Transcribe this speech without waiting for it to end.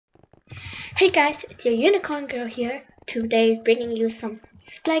Hey guys, it's your unicorn girl here. Today bringing you some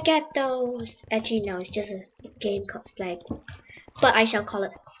spaghettos. Actually no, it's just a game called Splegg. But I shall call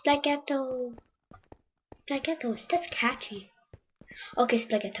it spaghetto. Spaghettos, that's catchy. Okay,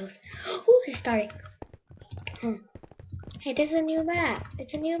 spaghettos. Ooh, it's starting. Hey, there's a new map.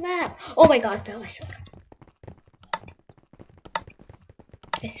 It's a new map. Oh my god, I fell. I suck.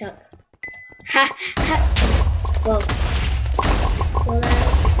 I suck. Ha ha. Whoa. Well,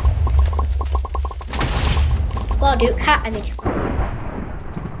 well, dude, ha! I made you.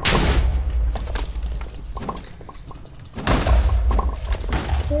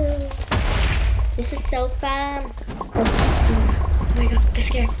 This is so fun. Oh my god, I'm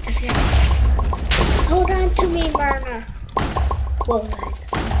scared. I'm scared. Hold on to me, Myrna. Whoa,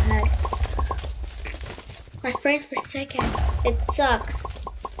 my friends for a second. It sucks.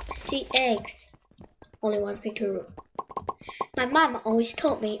 I see eggs. Only one thing to do. My mom always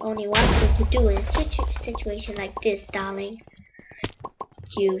told me only one thing to do in a situation like this, darling.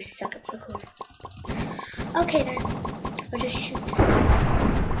 You suck at parkour. Okay then. I'll just shoot this.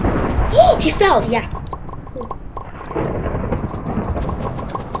 Oh, he fell. Yeah. Ooh.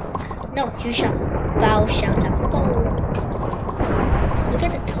 No, you shall. Thou shalt not fall. Look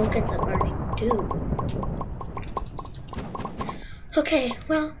at the tokens I'm earning too. Okay,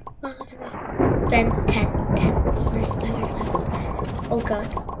 well, look at me. Then 10. Oh god.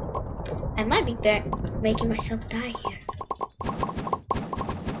 I might be making myself die here.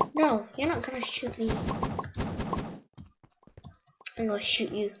 No, you're not gonna shoot me. I'm gonna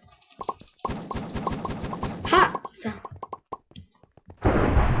shoot you. Ha! Fell.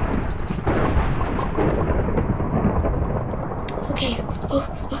 Okay. Oh,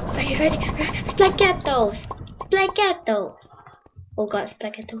 are you ready? Spaghettos! Spaghettos! Oh god,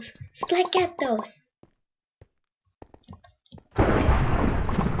 spaghettos. Spaghettos!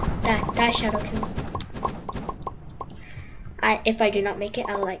 Die, shadow kill. If I do not make it,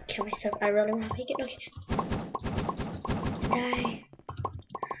 I'll like kill myself. I really want to make it. Okay. Die.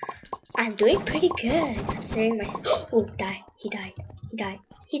 I'm doing pretty good considering myself. Oh, die. He died. He died.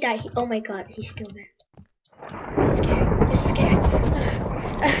 He died. Oh my god, he's still there. This is scary.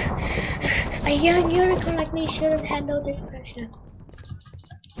 A young unicorn like me shouldn't handle this pressure.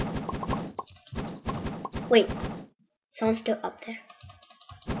 Wait, someone's still up there.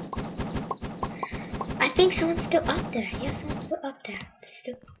 I think someone's still up there. Yeah, someone's still up there.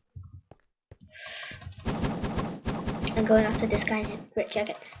 I'm going after this guy in the red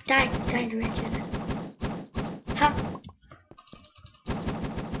jacket. Die in the red jacket. Ha!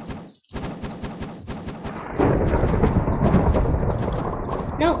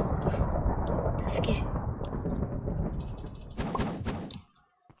 No! That's scary.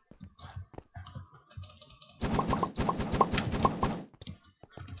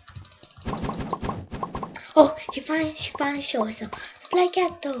 Oh, she finally showed herself.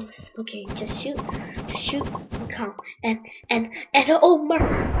 Spaghettos. Okay, just shoot, and come, and oh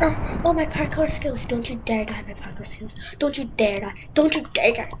my parkour skills! Don't you dare die, my parkour skills! Don't you dare die! Don't you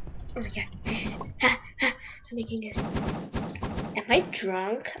dare die! Oh my god! Ha ha! I'm making this. Am I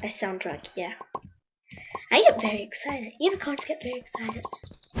drunk? I sound drunk. Yeah. I get very excited. Unicorns get very excited.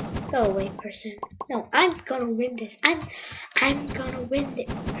 Go away, person. No, I'm gonna win this. I'm gonna win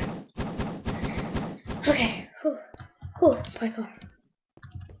this. Okay, parkour.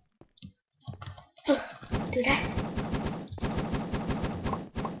 Do that.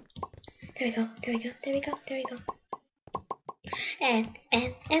 There we go. And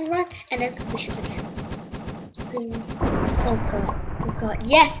run, and then we shoot again. Oh god.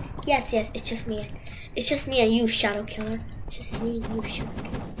 Yes, it's just me. It's just me and you, shadow killer. It's just me and you, shadow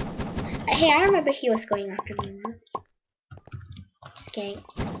killer. Hey, I remember he was going after me once. Gang.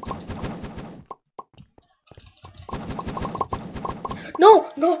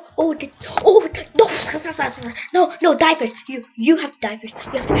 No! Oh, no, divers! You have divers.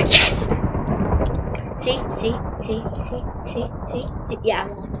 You have to, yes! See? Yeah, I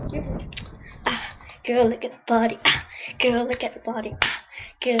won. Ah, girl, look at the body. Ah, girl, look at the body. Ah,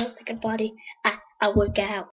 girl, look at the body. Ah, I work out.